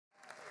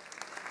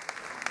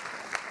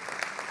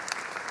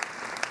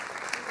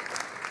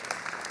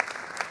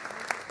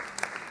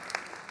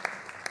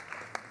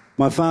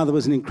My father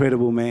was an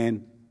incredible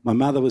man. My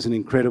mother was an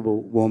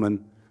incredible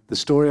woman. The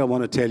story I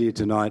want to tell you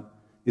tonight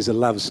is a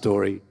love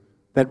story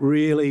that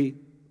really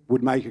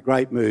would make a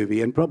great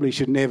movie and probably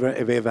should never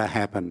have ever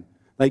happened.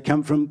 They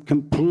come from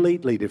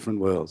completely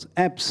different worlds,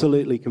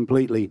 absolutely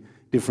completely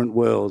different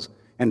worlds,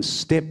 and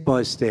step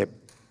by step,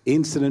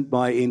 incident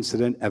by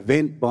incident,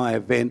 event by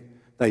event,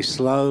 they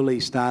slowly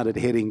started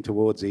heading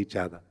towards each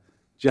other.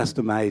 Just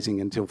amazing,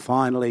 until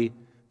finally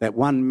that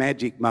one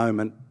magic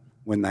moment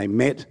when they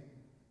met,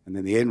 and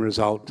then the end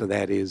result to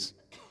that is,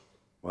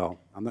 well,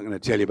 I'm not going to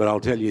tell you, but I'll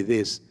tell you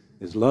this.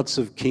 There's lots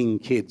of king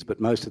kids, but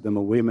most of them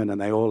are women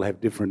and they all have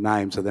different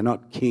names, so they're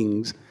not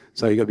kings.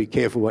 So you've got to be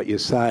careful what you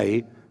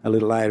say a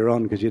little later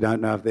on because you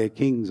don't know if they're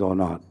kings or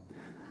not.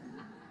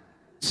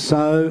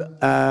 So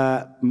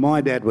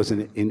my dad was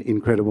an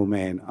incredible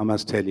man, I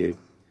must tell you.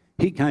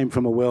 He came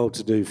from a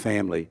well-to-do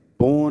family,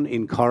 born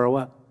in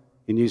Corowa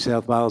in New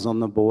South Wales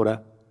on the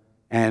border,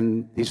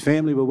 and his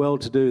family were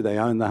well-to-do. They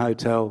owned the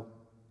hotel,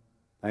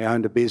 they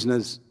owned a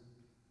business.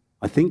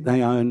 I think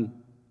they owned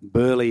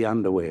Burley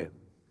Underwear.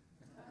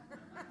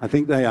 I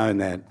think they own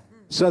that.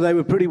 So they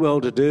were pretty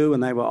well-to-do,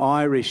 and they were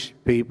Irish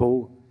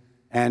people.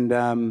 And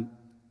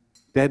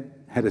Dad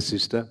had a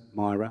sister,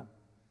 Myra,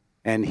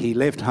 and he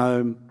left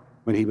home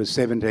when he was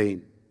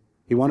 17.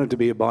 He wanted to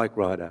be a bike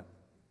rider,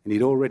 and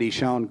he'd already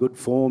shown good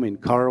form in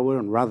Corowa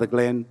and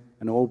Rutherglen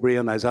and Albury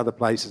and those other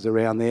places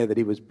around there that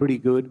he was pretty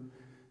good.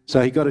 So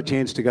he got a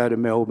chance to go to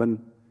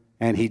Melbourne,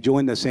 and he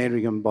joined the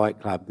Sandringham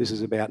Bike Club. This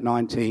is about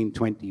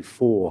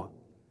 1924.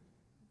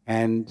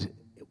 And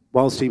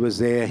whilst he was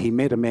there, he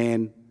met a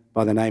man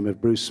by the name of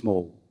Bruce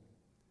Small.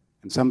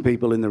 And some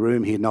people in the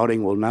room here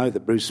nodding will know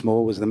that Bruce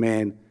Small was the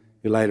man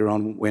who later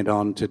on went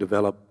on to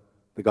develop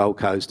the Gold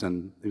Coast,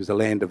 and he was a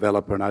land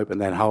developer and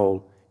opened that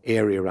whole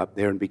area up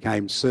there and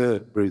became Sir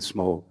Bruce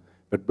Small.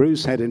 But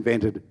Bruce had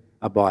invented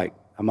a bike,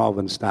 a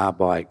Malvern Star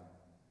bike.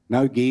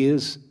 No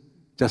gears,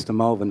 just a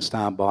Malvern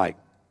Star bike.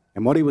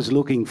 And what he was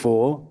looking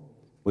for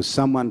was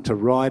someone to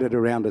ride it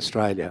around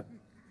Australia,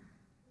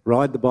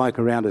 ride the bike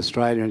around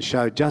Australia and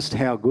show just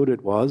how good it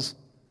was,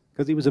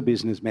 because he was a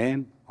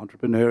businessman,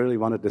 entrepreneurial. He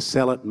wanted to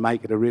sell it and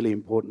make it a really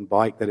important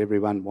bike that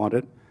everyone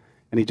wanted,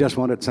 and he just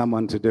wanted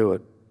someone to do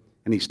it.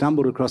 And he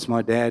stumbled across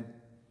my dad,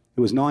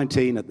 who was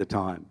 19 at the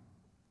time,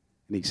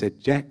 and he said,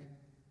 "Jack,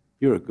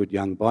 you're a good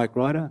young bike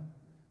rider.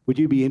 Would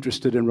you be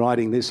interested in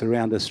riding this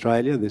around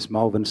Australia, this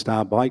Malvern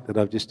Star bike that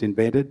I've just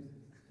invented?"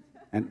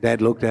 And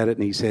Dad looked at it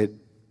and he said,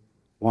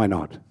 "Why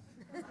not?"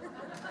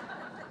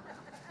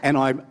 And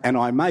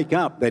I make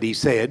up that he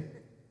said,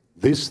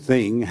 "This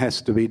thing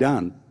has to be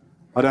done."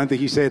 I don't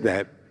think he said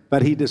that,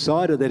 but he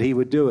decided that he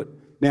would do it.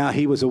 Now,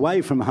 he was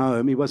away from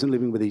home, he wasn't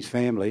living with his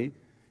family,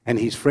 and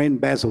his friend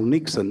Basil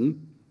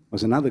Nixon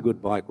was another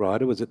good bike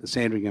rider, was at the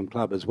Sandringham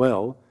Club as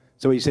well.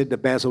 So he said to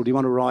Basil, "Do you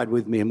want to ride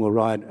with me and we'll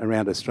ride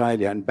around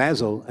Australia?" And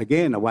Basil,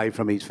 again away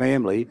from his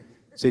family,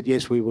 said,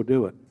 "Yes, we will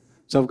do it."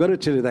 So I've got to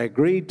tell you, they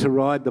agreed to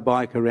ride the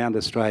bike around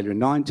Australia in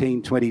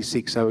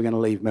 1926, so we're going to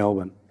leave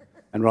Melbourne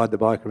and ride the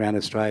bike around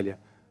Australia.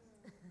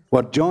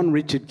 What John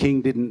Richard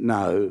King didn't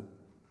know,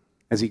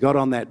 as he got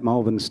on that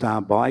Malvern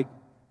Star bike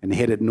and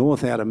headed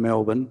north out of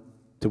Melbourne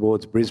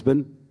towards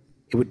Brisbane,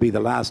 it would be the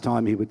last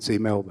time he would see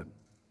Melbourne.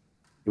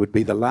 It would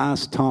be the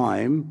last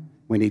time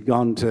when he'd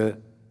gone to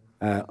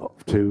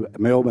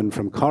Melbourne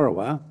from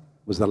Corowa,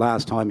 was the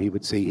last time he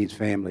would see his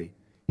family.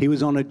 He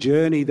was on a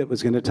journey that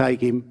was going to take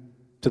him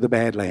to the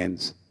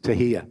Badlands, to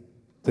here,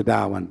 to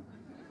Darwin.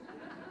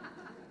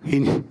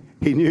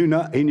 He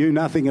knew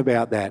nothing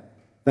about that.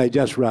 They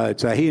just rode.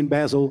 So he and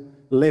Basil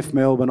left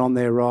Melbourne on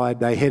their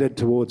ride. They headed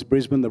towards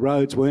Brisbane. The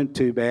roads weren't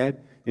too bad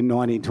in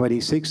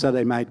 1926, so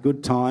they made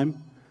good time.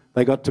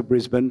 They got to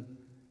Brisbane.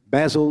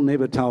 Basil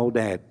never told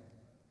Dad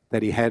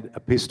that he had a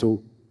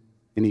pistol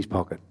in his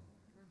pocket.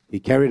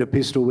 He carried a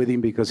pistol with him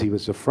because he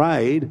was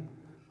afraid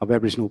of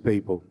Aboriginal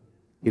people.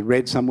 He'd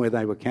read somewhere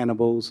they were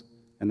cannibals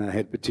and they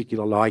had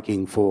particular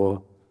liking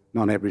for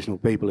non-Aboriginal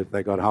people if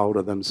they got hold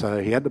of them.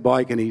 So he had the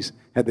bike and he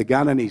had the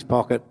gun in his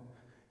pocket,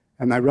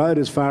 and they rode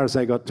as far as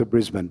they got to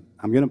Brisbane.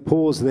 I'm going to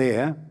pause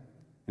there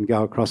and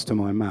go across to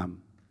my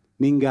mum.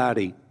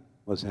 Ningadi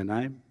was her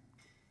name.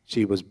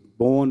 She was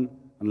born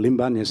on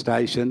Limbunya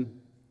Station.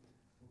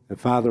 Her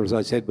father, as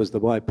I said, was the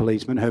white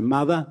policeman. Her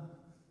mother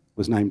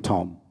was named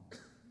Tom.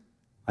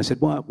 I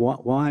said,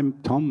 why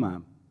Tom,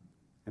 Mum?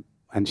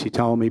 And she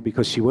told me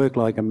because she worked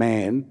like a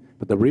man,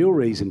 but the real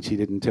reason she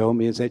didn't tell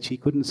me is that she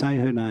couldn't say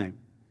her name.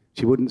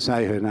 She wouldn't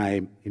say her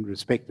name in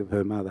respect of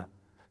her mother.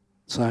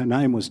 So her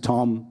name was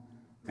Tom,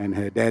 and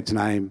her dad's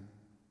name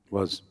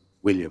was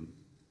William.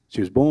 She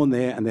was born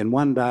there, and then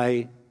one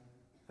day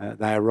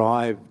they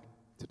arrived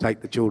to take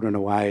the children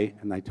away,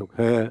 and they took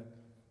her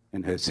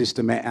and her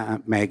sister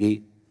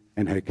Maggie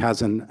and her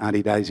cousin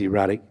Auntie Daisy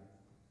Ruddick,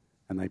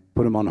 and they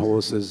put them on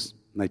horses,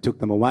 and they took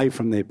them away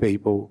from their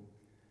people,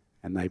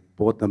 and they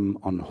brought them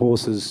on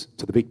horses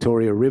to the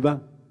Victoria River.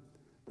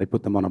 They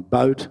put them on a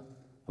boat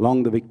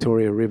along the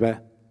Victoria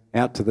River,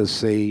 out to the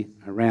sea,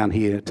 around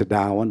here to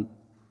Darwin,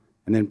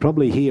 and then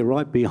probably here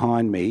right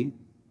behind me,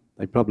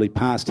 they probably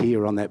passed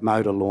here on that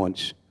motor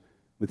launch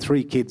with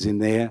 3 kids in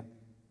there,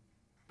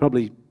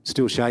 probably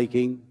still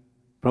shaking,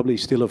 probably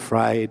still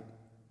afraid,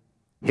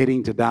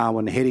 heading to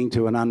Darwin, heading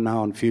to an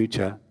unknown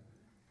future,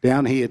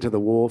 down here to the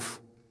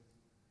wharf,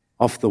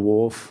 off the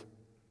wharf,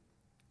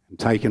 and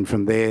taken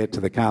from there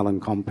to the Carlin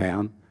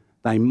compound.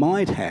 They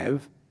might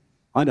have,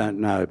 I don't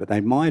know, but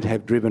they might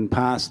have driven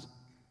past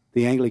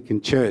the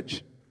Anglican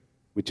church,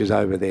 which is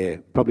over there.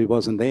 Probably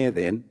wasn't there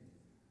then,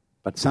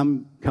 but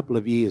some couple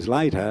of years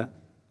later,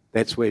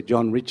 that's where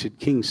John Richard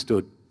King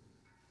stood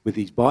with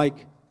his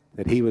bike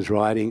that he was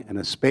riding and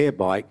a spare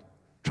bike,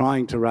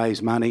 trying to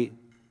raise money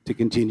to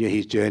continue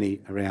his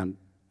journey around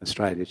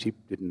Australia. She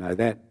didn't know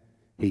that.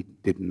 He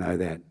didn't know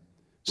that.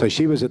 So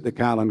she was at the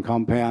Carlin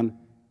compound.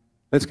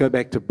 Let's go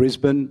back to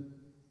Brisbane.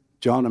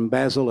 John and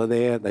Basil are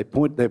there. They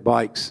point their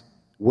bikes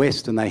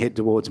west and they head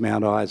towards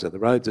Mount Isa. The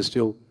roads are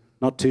still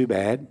not too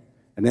bad.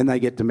 And then they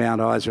get to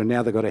Mount Isa and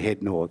now they've got to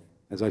head north,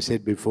 as I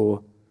said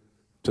before,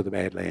 to the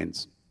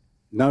Badlands.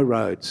 No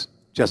roads,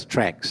 just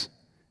tracks.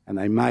 And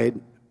they made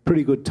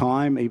pretty good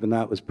time, even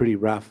though it was pretty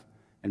rough.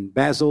 And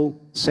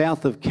Basil,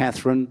 south of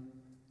Katherine,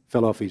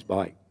 fell off his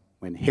bike,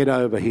 went head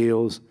over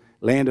heels,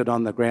 landed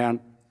on the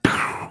ground.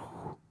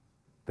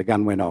 The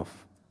gun went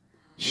off,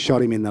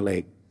 shot him in the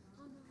leg.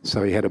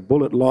 So he had a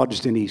bullet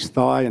lodged in his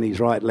thigh and his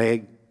right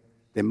leg.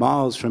 They're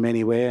miles from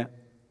anywhere.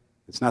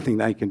 There's nothing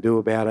they can do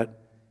about it.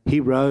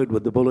 He rode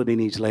with the bullet in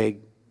his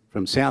leg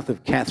from south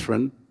of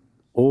Katherine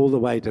all the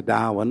way to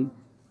Darwin,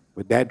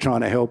 with Dad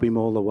trying to help him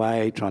all the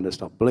way, trying to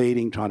stop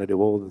bleeding, trying to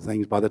do all the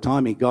things. By the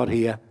time he got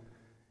here,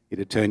 it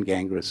had turned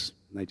gangrenous.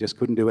 They just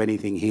couldn't do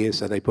anything here,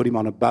 so they put him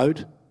on a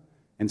boat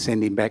and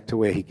send him back to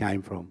where he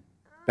came from,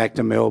 back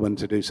to Melbourne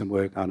to do some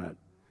work on it.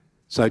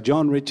 So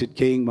John Richard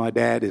King, my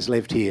dad, is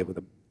left here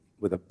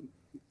with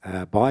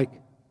a bike,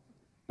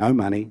 no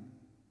money,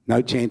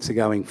 no chance of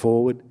going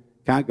forward,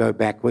 can't go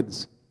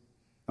backwards.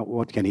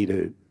 What can he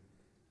do?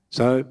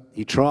 So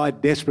he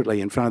tried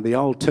desperately in front of the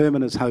old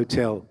Terminus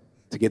Hotel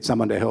to get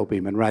someone to help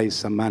him and raise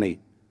some money.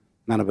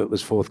 None of it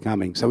was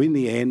forthcoming. So in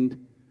the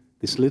end,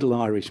 this little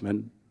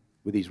Irishman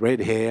with his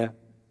red hair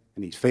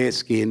and his fair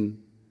skin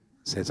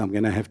says, I'm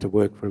going to have to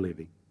work for a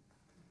living.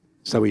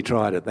 So he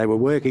tried it. They were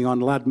working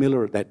on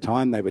Ludmilla at that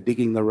time. They were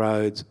digging the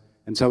roads,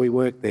 and so he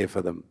worked there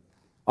for them.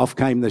 Off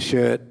came the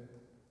shirt,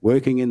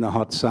 working in the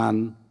hot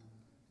sun,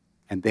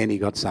 and then he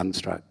got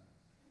sunstruck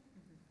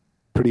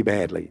pretty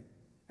badly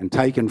and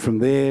taken from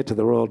there to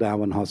the Royal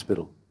Darwin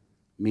Hospital.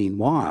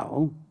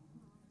 Meanwhile,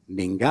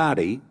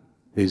 Ningadi,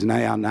 whose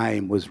now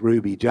name was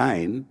Ruby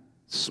Jane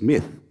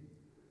Smith,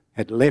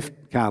 had left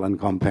Carlin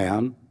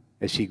compound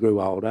as she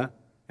grew older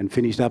and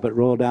finished up at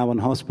Royal Darwin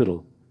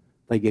Hospital.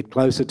 They get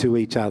closer to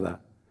each other,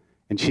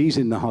 and she's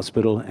in the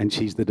hospital and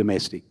she's the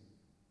domestic.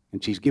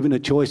 And she's given a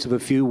choice of a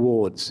few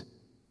wards.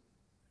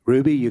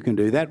 Ruby, you can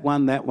do that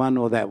one,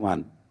 or that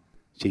one.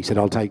 She said,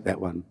 I'll take that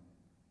one.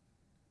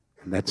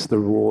 And that's the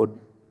ward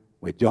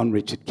where John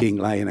Richard King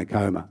lay in a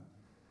coma.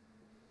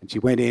 And she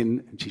went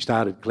in and she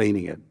started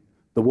cleaning it.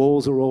 The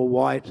walls are all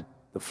white,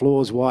 the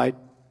floor's white,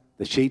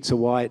 the sheets are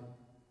white.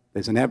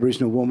 There's an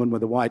Aboriginal woman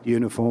with a white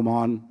uniform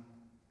on.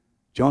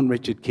 John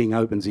Richard King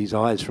opens his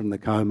eyes from the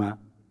coma,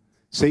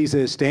 sees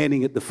her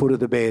standing at the foot of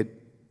the bed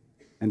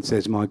and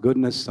says, my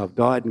goodness, I've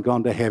died and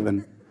gone to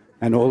heaven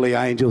and all the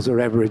angels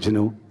are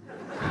Aboriginal.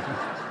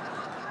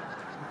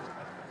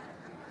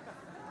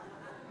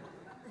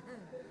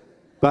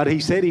 But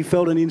he said he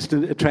felt an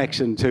instant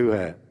attraction to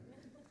her.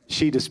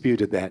 She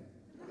disputed that.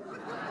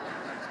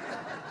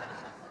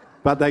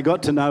 But they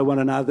got to know one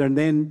another, and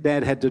then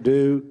Dad had to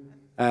do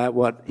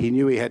what he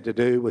knew he had to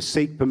do, was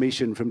seek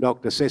permission from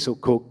Dr. Cecil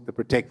Cook, the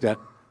protector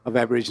of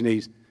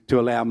Aborigines, to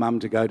allow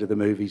Mum to go to the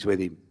movies with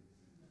him.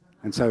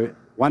 And so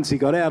once he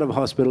got out of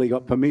hospital, he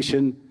got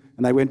permission,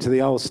 and they went to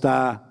the old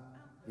Star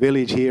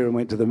village here and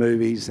went to the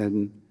movies,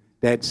 and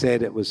Dad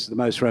said it was the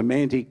most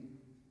romantic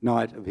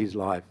night of his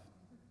life.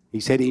 He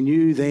said he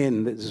knew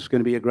then that this was going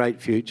to be a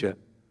great future.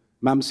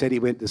 Mum said he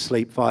went to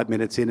sleep 5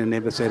 minutes in and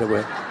never said a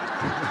word.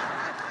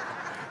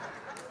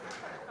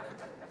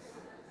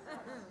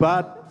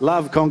 But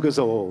love conquers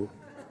all.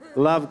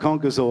 Love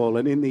conquers all.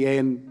 And in the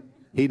end,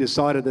 he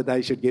decided that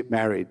they should get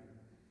married.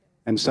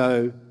 And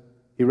so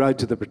he wrote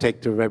to the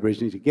protector of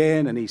Aborigines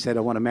again, and he said, I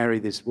want to marry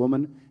this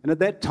woman. And at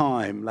that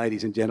time,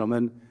 ladies and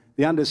gentlemen,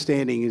 the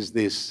understanding is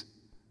this.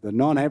 The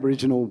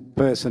non-Aboriginal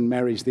person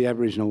marries the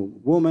Aboriginal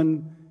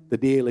woman. The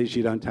deal is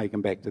you don't take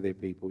them back to their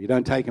people. You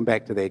don't take them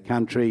back to their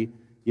country.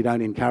 You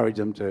don't encourage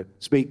them to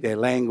speak their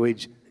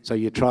language. So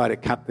you try to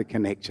cut the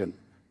connection.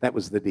 That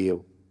was the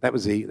deal. That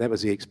was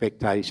the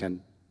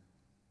expectation.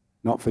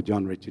 Not for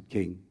John Richard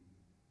King.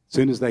 As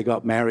soon as they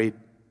got married,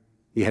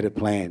 he had a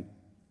plan.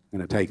 I'm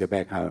going to take her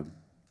back home.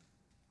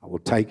 I will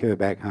take her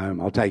back home.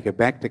 I'll take her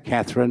back to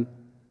Katherine.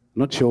 I'm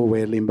not sure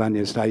where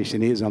Limbunya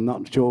Station is. I'm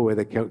not sure where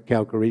the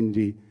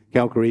Gurindji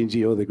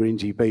or the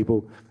Gurindji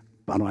people,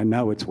 but I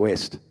know it's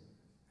west.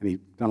 And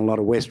he'd done a lot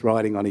of west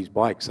riding on his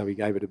bike, so he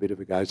gave it a bit of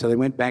a go. So they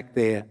went back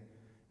there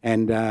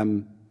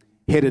and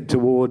headed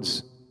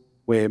towards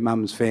where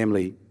Mum's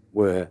family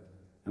were.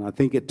 And I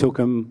think it took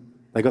them,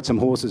 they got some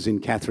horses in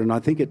Katherine, I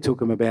think it took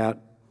them about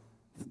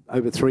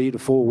over 3 to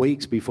 4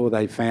 weeks before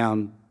they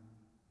found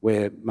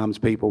where Mum's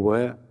people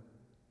were,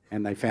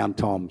 and they found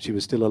Tom. She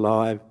was still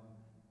alive,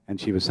 and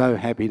she was so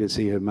happy to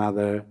see her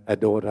mother, her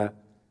daughter,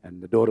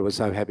 and the daughter was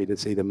so happy to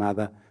see the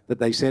mother, that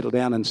they settled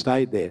down and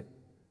stayed there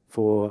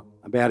for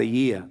about a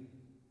year,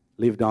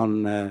 lived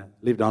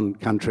on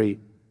country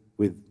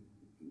with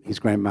his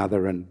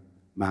grandmother and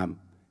Mum.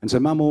 And so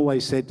Mum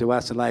always said to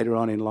us later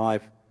on in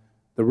life,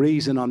 the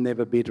reason I'm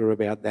never bitter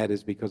about that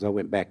is because I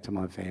went back to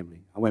my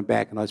family. I went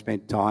back and I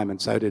spent time,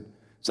 and so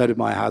did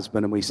my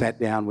husband, and we sat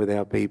down with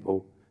our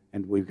people,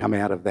 and we've come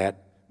out of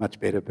that much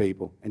better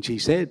people. And she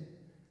said,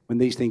 when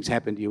these things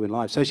happen to you in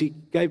life, so she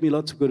gave me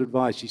lots of good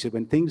advice. She said,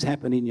 when things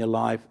happen in your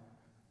life,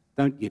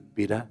 don't get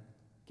bitter,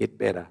 get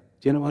better.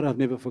 Do you know what? I've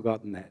never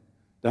forgotten that.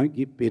 Don't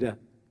get bitter,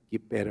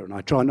 get better. And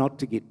I try not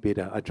to get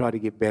bitter. I try to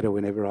get better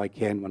whenever I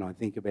can when I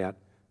think about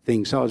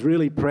things. So I was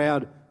really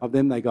proud of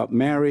them. They got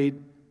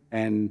married,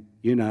 and,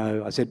 you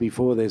know, I said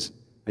before, there's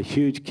a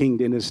huge king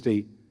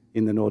dynasty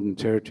in the Northern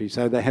Territory.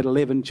 So they had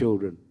 11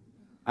 children,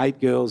 8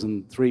 girls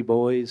and 3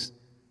 boys.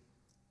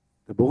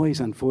 The boys,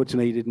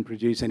 unfortunately, didn't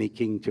produce any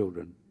king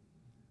children.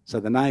 So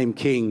the name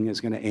King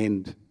is going to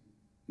end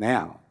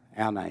now,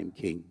 our name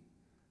King,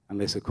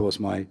 unless, of course,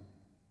 my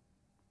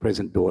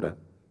present daughter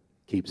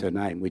keeps her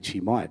name, which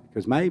she might,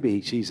 because maybe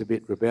she's a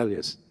bit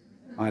rebellious.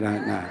 I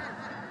don't know.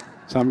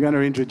 So I'm going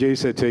to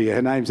introduce her to you.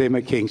 Her name's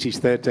Emma King. She's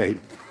 13.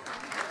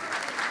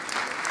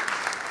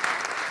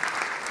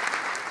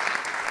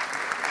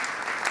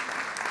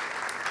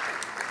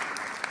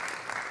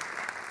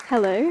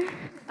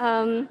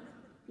 Hello.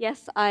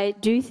 Yes, I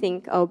do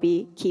think I'll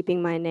be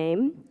keeping my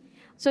name.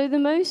 So the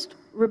most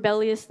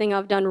rebellious thing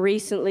I've done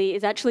recently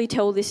is actually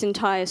tell this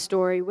entire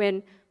story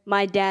when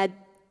my dad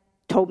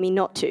told me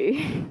not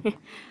to.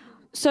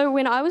 So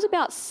when I was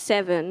about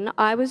 7,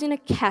 I was in a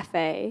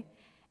cafe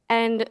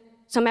and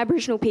some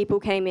Aboriginal people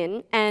came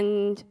in,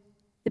 and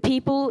the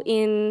people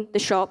in the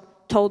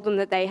shop told them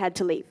that they had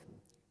to leave.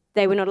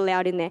 They were not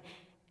allowed in there.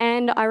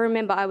 And I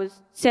remember I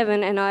was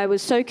 7 and I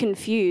was so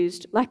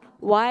confused. Like,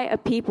 why are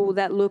people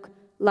that look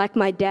like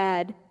my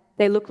dad,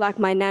 they look like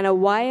my nana,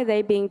 why are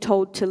they being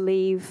told to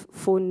leave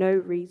for no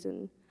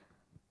reason?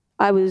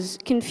 I was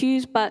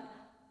confused, but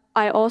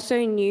I also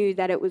knew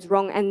that it was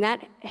wrong, and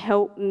that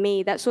helped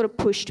me, that sort of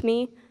pushed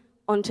me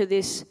onto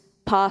this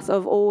path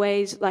of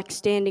always like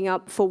standing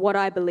up for what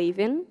I believe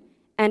in,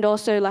 and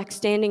also like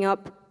standing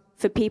up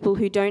for people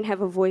who don't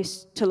have a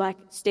voice to like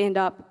stand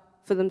up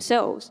for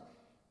themselves.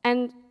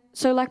 And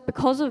so like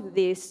because of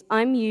this,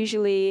 I'm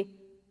usually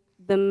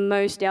the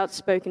most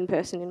outspoken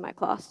person in my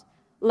class.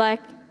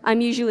 Like I'm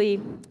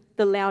usually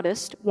the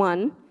loudest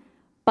one,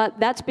 but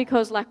that's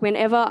because like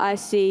whenever I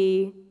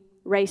see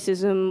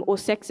racism or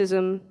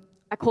sexism,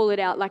 I call it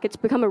out. Like it's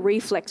become a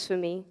reflex for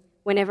me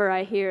whenever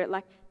I hear it.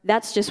 Like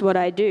that's just what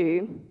I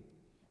do.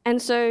 And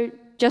so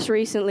just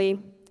recently,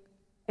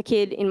 a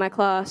kid in my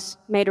class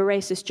made a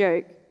racist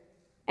joke,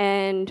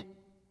 and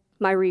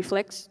my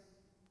reflex,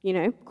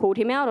 called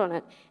him out on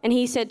it. And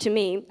he said to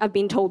me, I've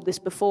been told this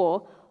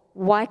before,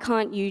 why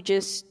can't you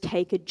just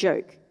take a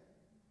joke?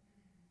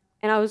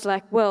 And I was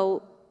like,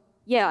 well,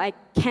 yeah, I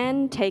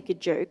can take a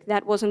joke.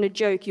 That wasn't a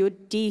joke. You're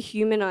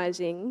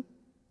dehumanizing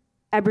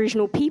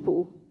Aboriginal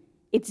people.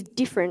 It's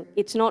different.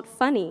 It's not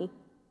funny,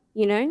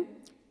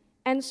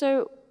 And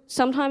so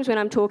sometimes when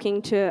I'm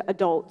talking to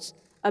adults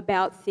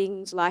about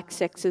things like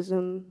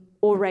sexism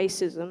or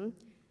racism,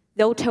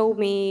 they'll tell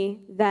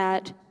me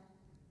that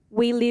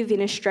we live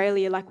in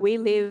Australia, like we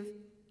live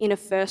in a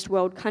first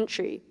world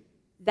country.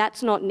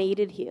 That's not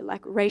needed here.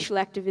 Like racial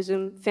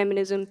activism,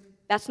 feminism,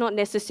 that's not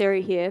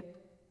necessary here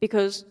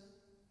because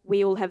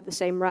we all have the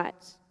same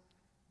rights.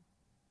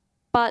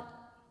 But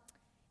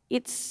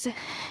it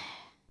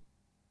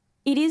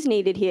is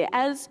needed here.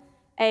 As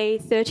a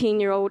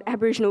 13-year-old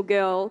Aboriginal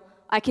girl,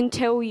 I can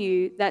tell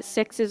you that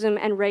sexism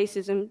and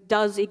racism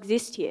does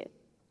exist here.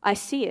 I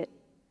see it.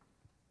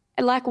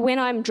 Like when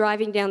I'm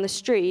driving down the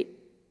street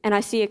and I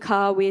see a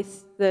car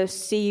with the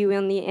CU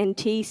on the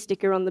NT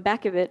sticker on the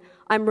back of it,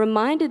 I'm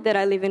reminded that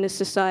I live in a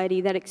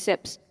society that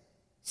accepts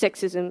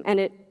sexism and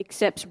it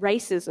accepts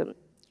racism.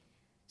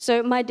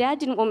 So my dad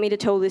didn't want me to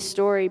tell this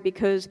story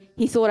because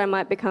he thought I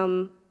might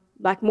become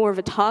like more of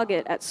a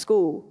target at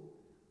school.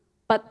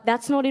 But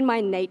that's not in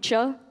my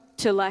nature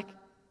to like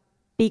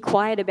be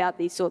quiet about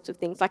these sorts of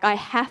things. Like I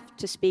have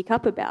to speak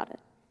up about it.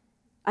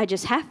 I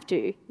just have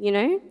to,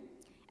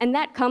 And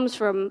that comes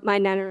from my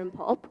nana and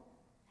pop,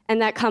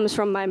 and that comes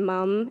from my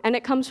mum, and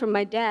it comes from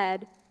my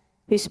dad,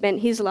 who spent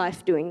his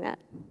life doing that.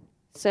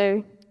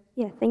 So,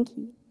 yeah, thank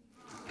you.